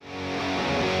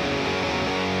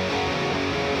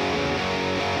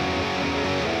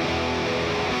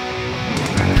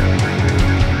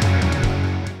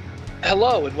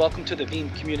Hello and welcome to the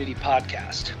Veeam Community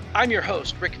Podcast. I'm your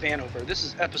host, Rick Vanover. This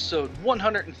is episode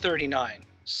 139,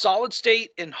 Solid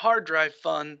State and Hard Drive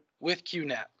Fun with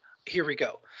QNAP. Here we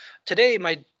go. Today,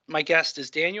 my guest is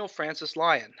Daniel Francis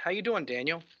Lyon. How you doing,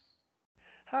 Daniel?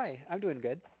 Hi, I'm doing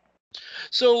good.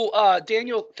 So,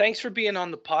 Daniel, thanks for being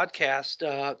on the podcast.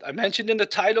 I mentioned in the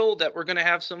title that we're going to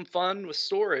have some fun with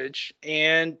storage,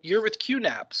 and you're with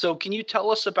QNAP. So, can you tell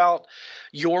us about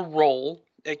your role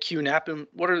at QNAP and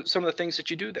what are some of the things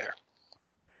that you do there?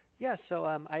 Yeah, so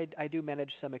I do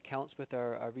manage some accounts with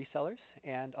our resellers,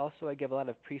 and also I give a lot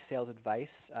of pre-sales advice.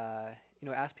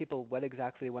 Ask people what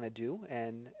exactly they want to do,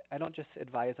 and I don't just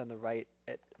advise on the right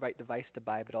device to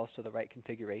buy, but also the right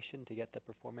configuration to get the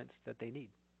performance that they need.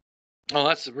 Oh,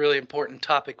 that's a really important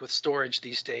topic with storage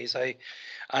these days.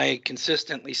 I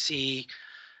consistently see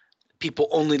people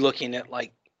only looking at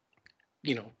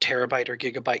terabyte or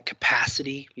gigabyte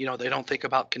capacity. They don't think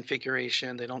about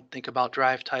configuration, they don't think about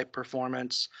drive type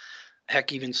performance,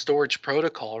 heck, even storage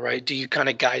protocol, right? Do you kind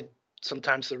of guide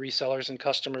sometimes the resellers and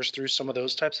customers through some of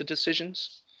those types of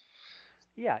decisions?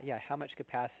 Yeah. How much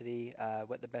capacity,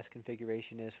 what the best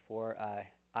configuration is for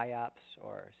IOPS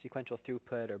or sequential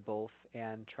throughput or both,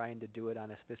 and trying to do it on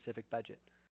a specific budget.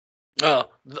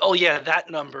 Oh yeah, that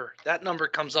number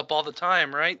comes up all the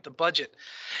time, right? The budget.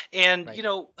 And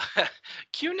Right.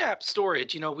 QNAP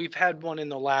storage, we've had one in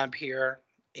the lab here,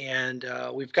 and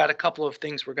we've got a couple of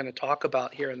things we're going to talk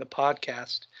about here in the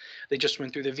podcast. They just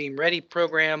went through the Veeam Ready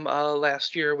program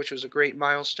last year, which was a great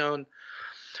milestone.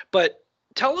 But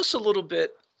tell us a little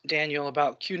bit, Daniel,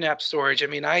 about QNAP storage. I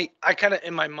mean, I kind of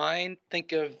in my mind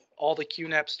think of all the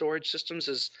QNAP storage systems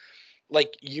as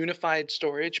like unified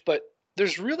storage, but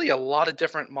there's really a lot of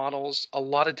different models, a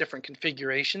lot of different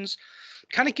configurations.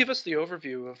 Kind of give us the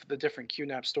overview of the different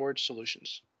QNAP storage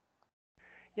solutions.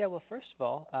 Yeah, well, first of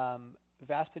all,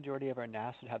 vast majority of our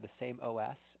NAS would have the same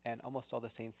OS and almost all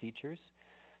the same features.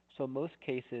 So in most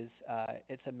cases,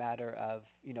 it's a matter of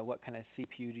what kind of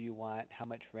CPU do you want, how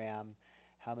much RAM,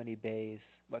 how many bays,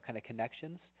 what kind of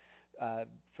connections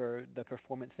for the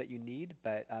performance that you need.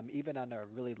 But even on our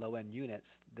really low-end units,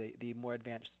 the more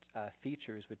advanced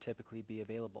features would typically be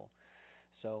available.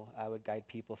 So I would guide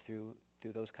people through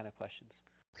those kind of questions.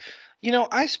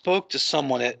 I spoke to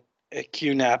someone at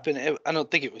QNAP, and I don't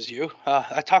think it was you.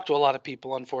 I talked to a lot of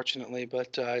people, unfortunately,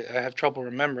 but I have trouble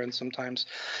remembering sometimes.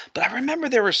 But I remember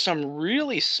there were some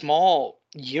really small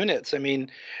units. I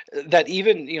mean, that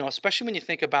even, especially when you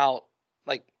think about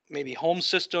like maybe home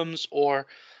systems or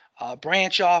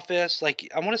branch office, like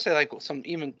I want to say like some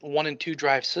even 1 and 2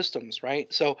 drive systems,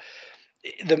 right? So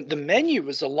the menu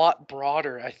is a lot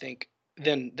broader, I think,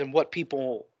 than what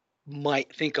people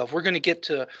might think of. We're going to get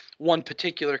to one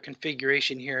particular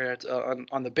configuration here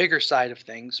on the bigger side of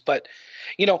things, but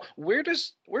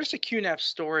where's the QNAP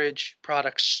storage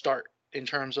product start in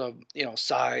terms of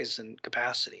size and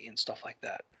capacity and stuff like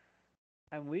that?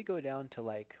 And we go down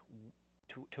to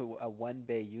to a one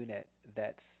bay unit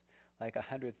that's like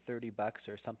 $130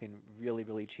 or something really,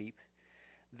 really cheap.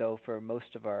 Though for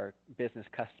most of our business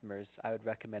customers, I would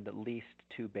recommend at least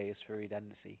two bays for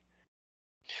redundancy.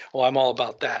 Well, I'm all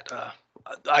about that.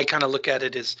 I kind of look at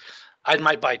it as I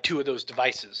might buy 2 of those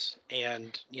devices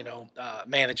and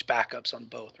manage backups on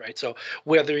both, right? So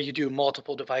whether you do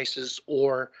multiple devices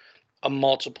or a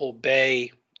multiple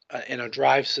bay in a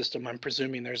drive system, I'm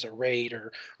presuming there's a RAID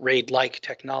or RAID-like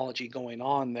technology going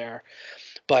on there.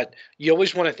 But you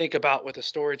always want to think about with a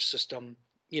storage system,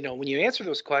 when you answer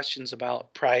those questions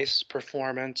about price,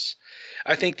 performance,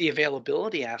 I think the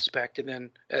availability aspect, and then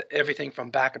everything from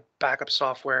backup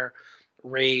software,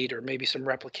 RAID, or maybe some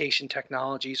replication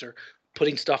technologies, or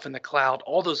putting stuff in the cloud,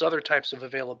 all those other types of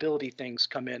availability things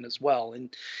come in as well.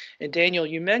 And Daniel,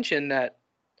 you mentioned that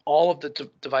all of the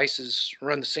devices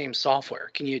run the same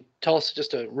software. Can you tell us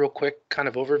just a real quick kind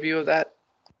of overview of that?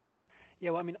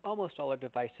 Yeah, well, I mean, almost all our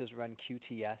devices run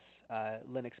QTS,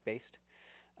 Linux-based,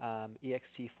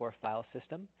 ext4 file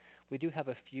system. We do have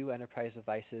a few enterprise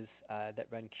devices that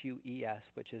run QES,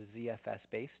 which is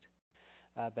ZFS-based.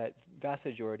 But vast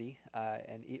majority,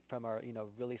 from our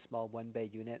really small one bay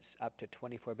units up to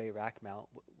 24 bay rack mount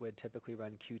would typically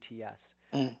run QTS,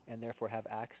 Mm. and therefore have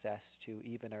access to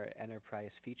even our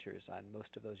enterprise features on most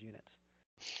of those units.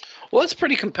 Well, it's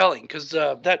pretty compelling because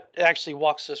that actually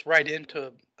walks us right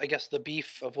into, I guess, the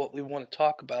beef of what we want to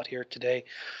talk about here today.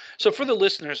 So, for the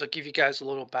listeners, I'll give you guys a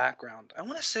little background. I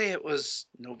want to say it was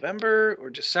November or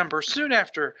December, soon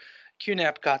after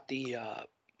QNAP got the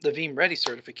Veeam Ready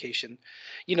certification.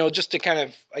 Just to kind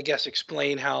of, I guess,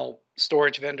 explain how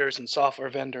storage vendors and software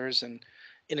vendors and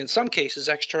in some cases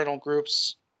external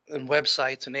groups and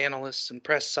websites and analysts and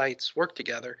press sites work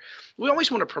together, we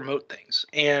always want to promote things.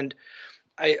 And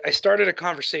I started a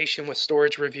conversation with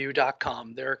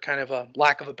StorageReview.com. They're kind of a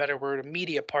lack of a better word, a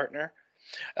media partner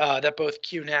that both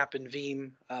QNAP and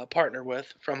Veeam partner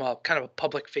with from a kind of a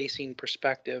public facing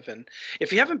perspective. And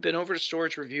if you haven't been over to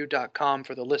StorageReview.com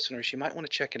for the listeners, you might want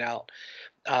to check it out.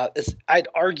 I'd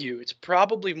argue it's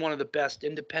probably one of the best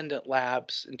independent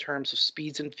labs in terms of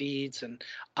speeds and feeds and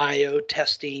I/O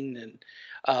testing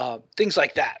and things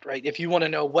like that, right? If you want to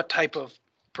know what type of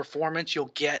performance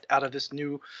you'll get out of this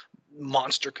new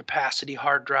monster capacity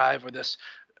hard drive or this,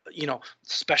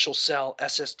 special cell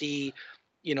SSD,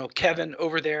 Kevin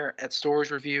over there at Storage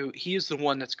Review, he is the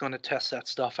one that's going to test that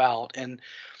stuff out. And,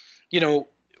 you know,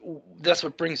 that's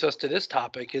what brings us to this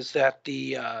topic is that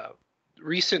the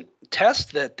recent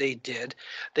test that they did,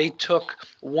 they took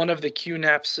one of the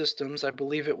QNAP systems, I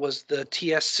believe it was the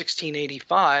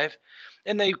TS1685,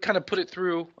 and they kind of put it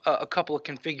through a couple of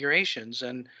configurations.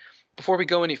 And before we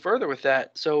go any further with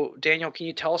that, so Daniel, can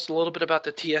you tell us a little bit about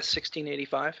the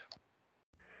TS1685?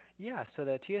 Yeah, so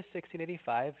the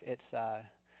TS1685, it's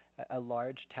a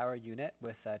large tower unit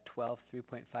with 12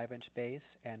 3.5-inch bays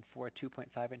and 4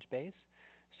 2.5-inch bays.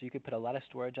 So you could put a lot of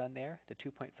storage on there. The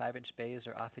 2.5-inch bays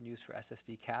are often used for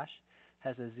SSD cache.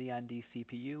 Has a Xeon D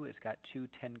CPU. It's got two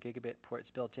 10 gigabit ports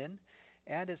built in,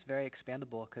 and it's very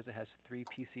expandable because it has 3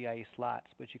 PCIe slots,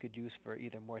 which you could use for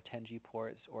either more 10G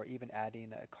ports or even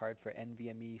adding a card for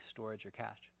NVMe storage or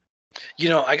cache.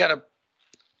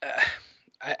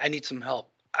 I need some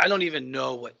help. I don't even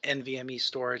know what NVMe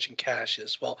storage and cache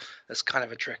is. Well, that's kind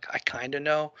of a trick. I kind of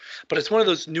know, but it's one of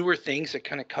those newer things that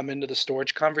kind of come into the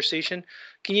storage conversation.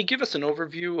 Can you give us an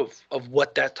overview of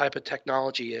what that type of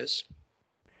technology is?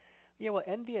 Yeah, well,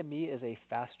 NVMe is a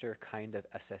faster kind of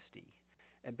SSD.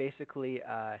 And basically,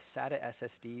 SATA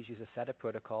SSDs use a SATA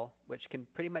protocol, which can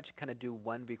pretty much kind of do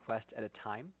one request at a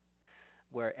time,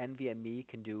 where NVMe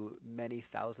can do many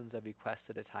thousands of requests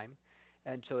at a time.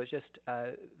 And so it's just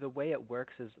the way it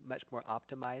works is much more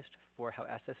optimized for how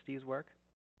SSDs work.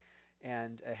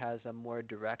 And it has a more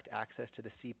direct access to the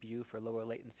CPU for lower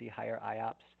latency, higher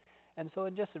IOPS. And so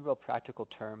in just in real practical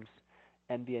terms,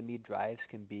 NVMe drives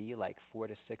can be like 4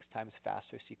 to 6 times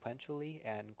faster sequentially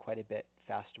and quite a bit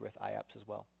faster with IOPS as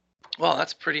well. Well,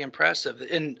 that's pretty impressive,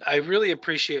 and I really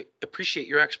appreciate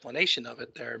your explanation of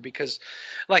it there because,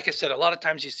 like I said, a lot of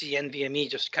times you see NVMe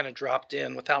just kind of dropped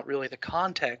in without really the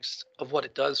context of what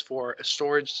it does for a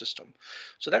storage system.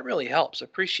 So that really helps. I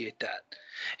appreciate that.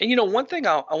 And one thing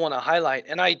I want to highlight,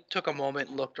 and I took a moment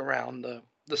and looked around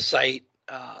the site,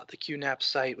 the QNAP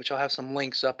site, which I'll have some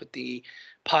links up at the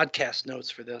podcast notes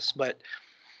for this, but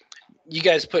you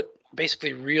guys put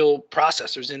basically real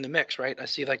processors in the mix, right? I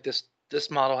see like this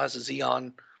model has a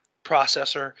Xeon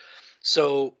processor,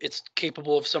 so it's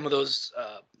capable of some of those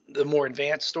the more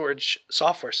advanced storage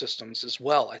software systems as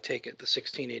well. I take it the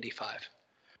 1685.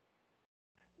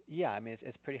 Yeah, I mean,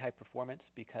 it's pretty high performance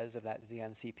because of that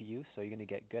Xeon CPU, so you're going to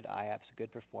get good IOPS,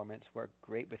 good performance, work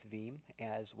great with Veeam,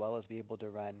 as well as be able to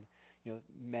run,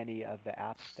 many of the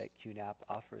apps that QNAP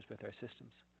offers with our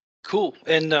systems. Cool.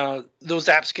 And those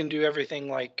apps can do everything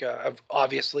like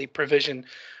obviously provision,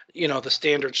 the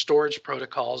standard storage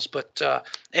protocols, but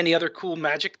any other cool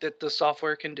magic that the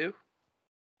software can do?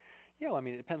 Yeah, well, I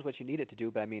mean, it depends what you need it to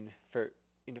do, but I mean, for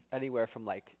anywhere from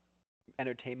like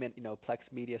entertainment, Plex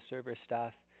Media Server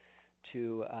stuff,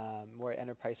 to more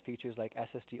enterprise features like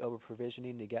SSD over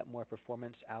provisioning to get more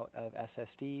performance out of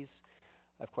SSDs.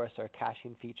 Of course, our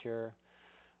caching feature.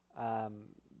 Um,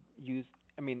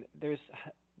 there's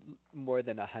more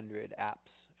than 100 apps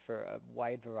for a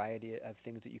wide variety of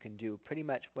things that you can do. Pretty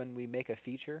much when we make a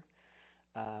feature,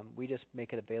 we just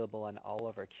make it available on all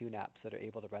of our QNAPs that are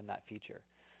able to run that feature.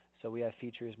 So we have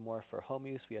features more for home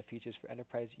use, we have features for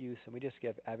enterprise use, and we just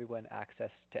give everyone access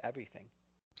to everything.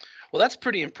 Well, that's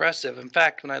pretty impressive. In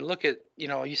fact, when I look at,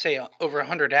 you say over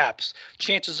 100 apps,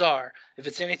 chances are, if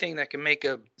it's anything that can make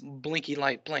a blinky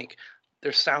light blink,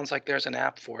 there sounds like there's an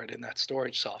app for it in that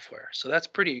storage software. So that's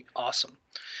pretty awesome.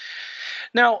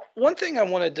 Now, one thing I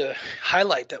wanted to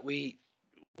highlight that we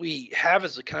have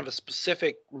as a kind of a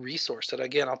specific resource that,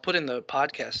 again, I'll put in the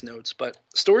podcast notes, but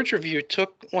Storage Review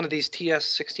took one of these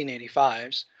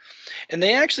TS1685s and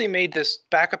they actually made this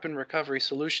backup and recovery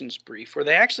solutions brief where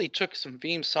they actually took some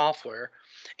Veeam software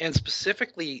and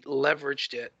specifically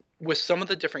leveraged it with some of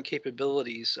the different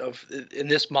capabilities of in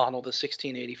this model, the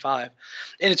 1685.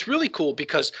 And it's really cool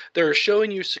because they're showing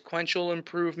you sequential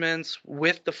improvements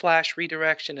with the flash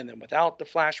redirection and then without the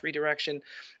flash redirection.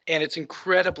 And it's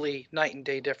incredibly night and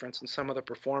day difference in some of the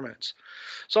performance.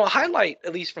 So I'll highlight,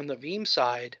 at least from the Veeam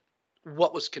side,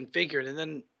 what was configured. And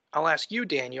then I'll ask you,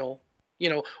 Daniel,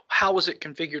 how was it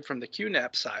configured from the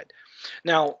QNAP side?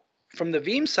 Now, from the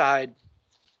Veeam side,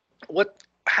 what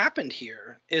happened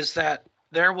here is that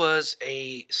there was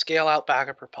a scale out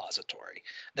backup repository.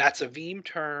 That's a Veeam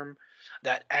term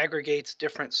that aggregates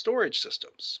different storage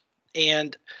systems.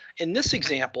 And in this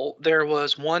example, there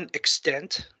was one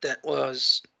extent that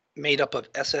was made up of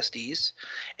SSDs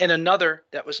and another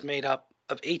that was made up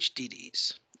of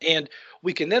HDDs. And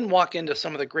we can then walk into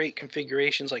some of the great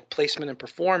configurations like placement and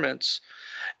performance,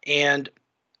 and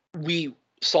we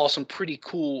saw some pretty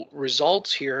cool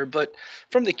results here. But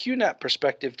from the QNAP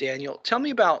perspective, Daniel, tell me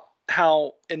about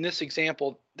how in this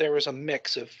example there was a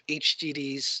mix of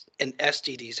HDDs and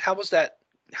SDDs. How's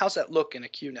that look in a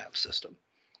QNAP system?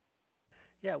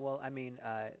 Yeah, well, I mean,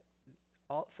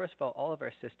 first of all of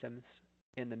our systems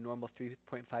in the normal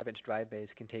 3.5-inch drive bays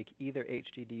can take either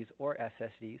HDDs or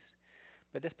SSDs,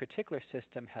 but this particular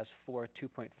system has four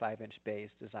 2.5-inch bays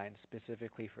designed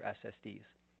specifically for SSDs,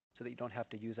 so that you don't have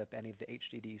to use up any of the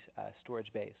HDD's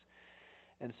storage bays.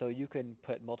 And so you can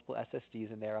put multiple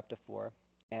SSDs in there, up to four,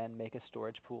 and make a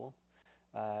storage pool.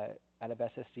 Out of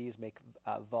SSDs, make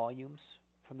volumes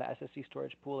from the SSD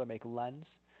storage pool, or make LUNs.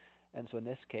 And so in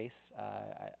this case,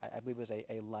 I believe it was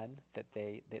a LUN that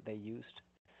they used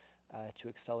to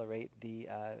accelerate the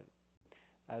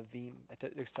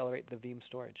Veeam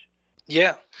storage.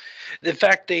 Yeah. In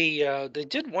fact, they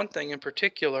did one thing in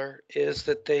particular is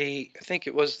that I think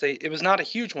it was not a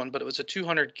huge one, but it was a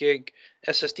 200 gig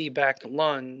SSD backed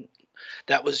LUN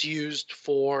that was used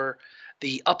for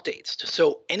the updates.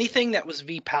 So anything that was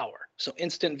vPower, so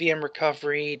instant VM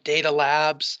recovery, data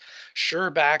labs, sure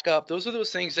backup, those are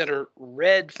those things that are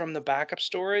read from the backup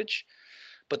storage,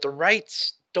 but the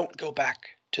writes don't go back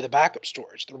to the backup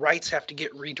storage. The writes have to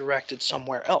get redirected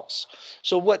somewhere else.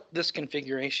 So what this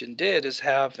configuration did is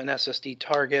have an SSD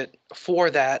target for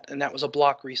that, and that was a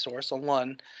block resource, a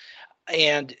LUN,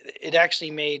 and it actually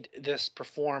made this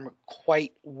perform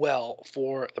quite well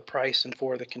for the price and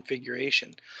for the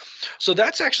configuration. So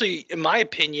that's actually, in my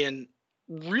opinion,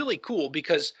 really cool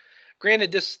because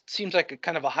granted, this seems like a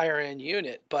kind of a higher end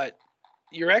unit, but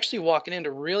you're actually walking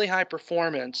into really high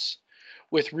performance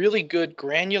with really good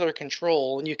granular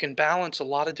control, and you can balance a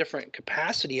lot of different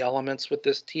capacity elements with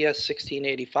this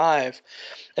TS1685.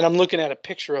 And I'm looking at a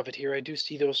picture of it here. I do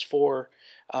see those four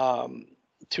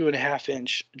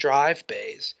 2.5-inch drive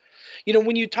bays.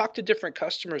 When you talk to different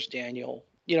customers, Daniel,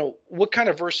 what kind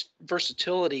of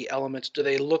versatility elements do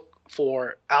they look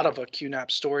for out of a QNAP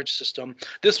storage system?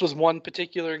 This was one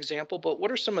particular example, but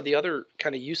what are some of the other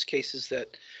kind of use cases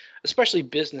that especially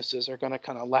businesses are going to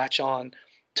kind of latch on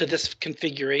to this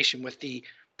configuration with the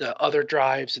other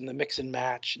drives and the mix and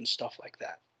match and stuff like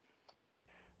that?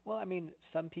 Well, I mean,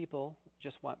 some people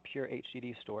just want pure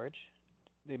HDD storage.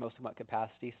 They mostly want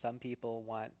capacity. Some people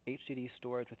want HDD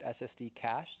storage with SSD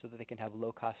cache so that they can have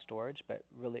low-cost storage, but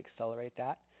really accelerate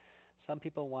that. Some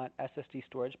people want SSD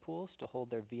storage pools to hold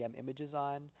their VM images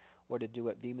on, or to do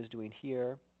what Veeam is doing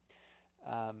here.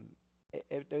 Um,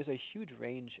 there's a huge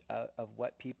range of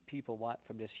what people want,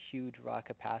 from just huge raw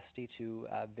capacity to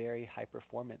very high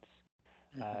performance,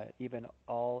 even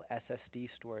all SSD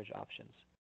storage options.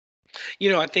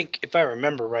 I think if I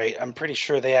remember right, I'm pretty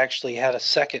sure they actually had a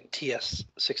second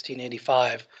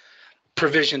TS1685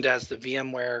 provisioned as the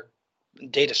VMware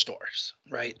data stores,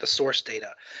 right? The source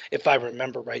data, if I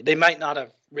remember right. They might not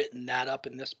have written that up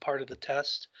in this part of the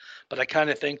test, but I kind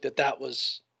of think that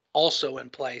was also in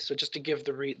play. So just to give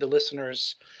the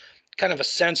listeners kind of a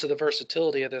sense of the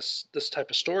versatility of this type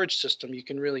of storage system, you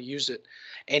can really use it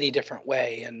any different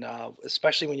way, and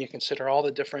especially when you consider all the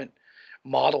different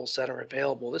models that are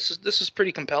available. This is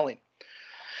pretty compelling.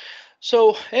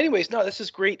 So, anyways, no, this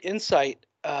is great insight,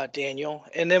 Daniel.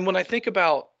 And then when I think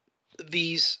about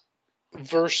these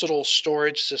versatile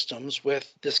storage systems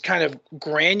with this kind of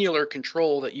granular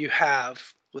control that you have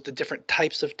with the different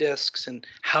types of disks and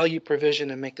how you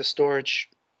provision and make the storage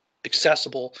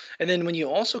accessible, and then when you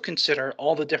also consider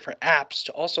all the different apps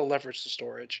to also leverage the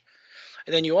storage,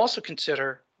 and then you also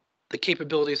consider the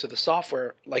capabilities of the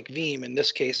software like Veeam, in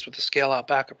this case with the scale out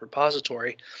backup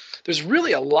repository, there's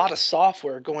really a lot of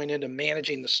software going into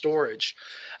managing the storage.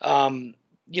 Um,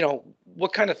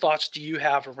 what kind of thoughts do you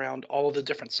have around all of the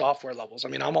different software levels? I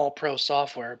mean, I'm all pro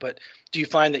software, but do you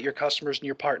find that your customers and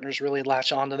your partners really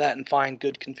latch onto that and find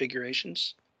good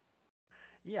configurations?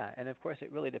 Yeah, and of course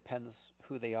it really depends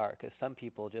who they are, because some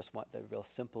people just want the real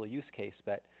simple use case,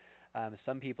 but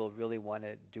some people really want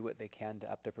to do what they can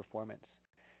to up their performance.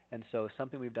 And so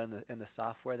something we've done in the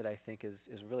software that I think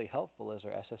is really helpful is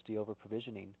our SSD over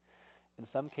provisioning. In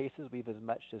some cases, we've as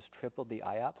much as tripled the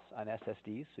IOPS on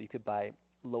SSDs, so you could buy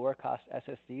lower cost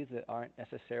SSDs that aren't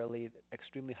necessarily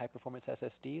extremely high performance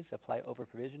SSDs, apply over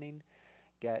provisioning,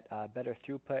 get better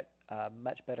throughput,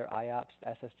 much better IOPS,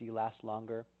 SSD lasts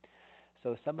longer.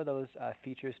 So some of those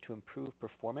features to improve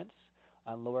performance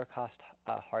on lower cost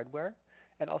hardware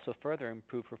and also further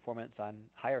improve performance on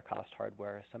higher cost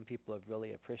hardware. Some people have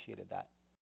really appreciated that.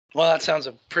 Well, that sounds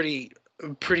a pretty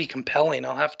compelling.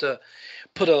 I'll have to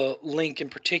put a link in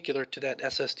particular to that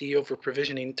SSD over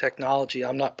provisioning technology.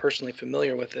 I'm not personally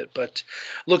familiar with it, but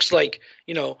looks like,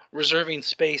 reserving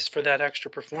space for that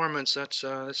extra performance, that's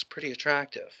pretty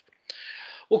attractive.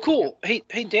 Well, cool. Hey,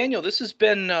 Daniel, this has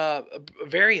been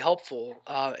very helpful.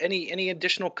 Any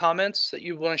additional comments that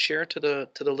you want to share to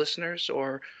the listeners,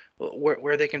 or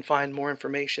where they can find more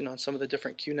information on some of the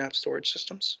different QNAP storage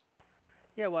systems?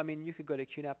 Yeah, well, I mean, you could go to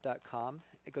qnap.com,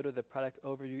 go to the product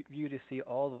overview to see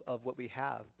all of what we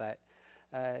have. But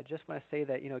just want to say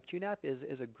that QNAP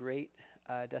is a great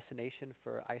destination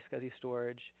for iSCSI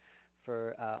storage,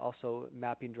 for also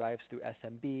mapping drives through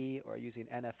SMB or using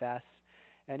NFS.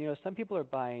 And some people are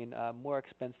buying more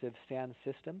expensive SAN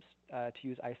systems to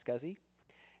use iSCSI.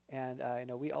 And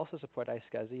we also support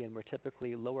iSCSI, and we're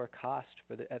typically lower cost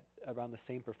at around the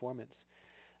same performance.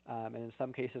 And in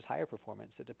some cases higher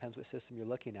performance. It depends what system you're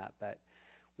looking at, but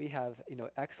we have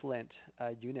excellent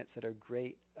units that are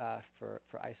great for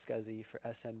iSCSI, for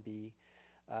SMB.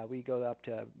 We go up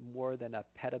to more than a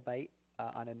petabyte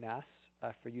on a NAS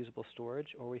for usable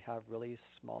storage, or we have really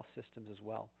small systems as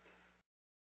well.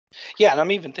 Yeah, and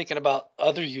I'm even thinking about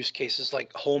other use cases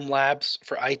like home labs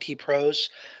for IT pros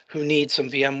who need some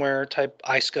VMware type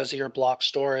iSCSI or block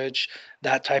storage,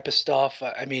 that type of stuff.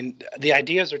 I mean, the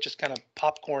ideas are just kind of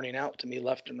popcorning out to me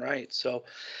left and right. So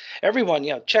everyone,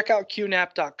 check out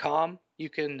qnap.com. You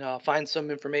can find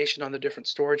some information on the different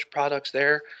storage products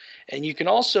there. And you can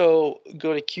also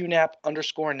go to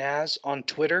qnap_NAS on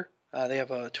Twitter. They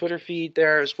have a Twitter feed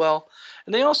there as well.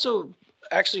 And they also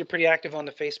actually are pretty active on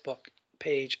the Facebook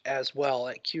page as well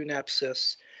at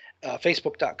QNAPsys,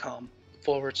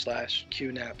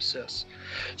 facebook.com/QNAPsys.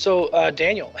 So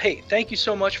Daniel, hey, thank you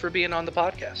so much for being on the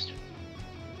podcast.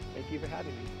 Thank you for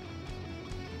having me.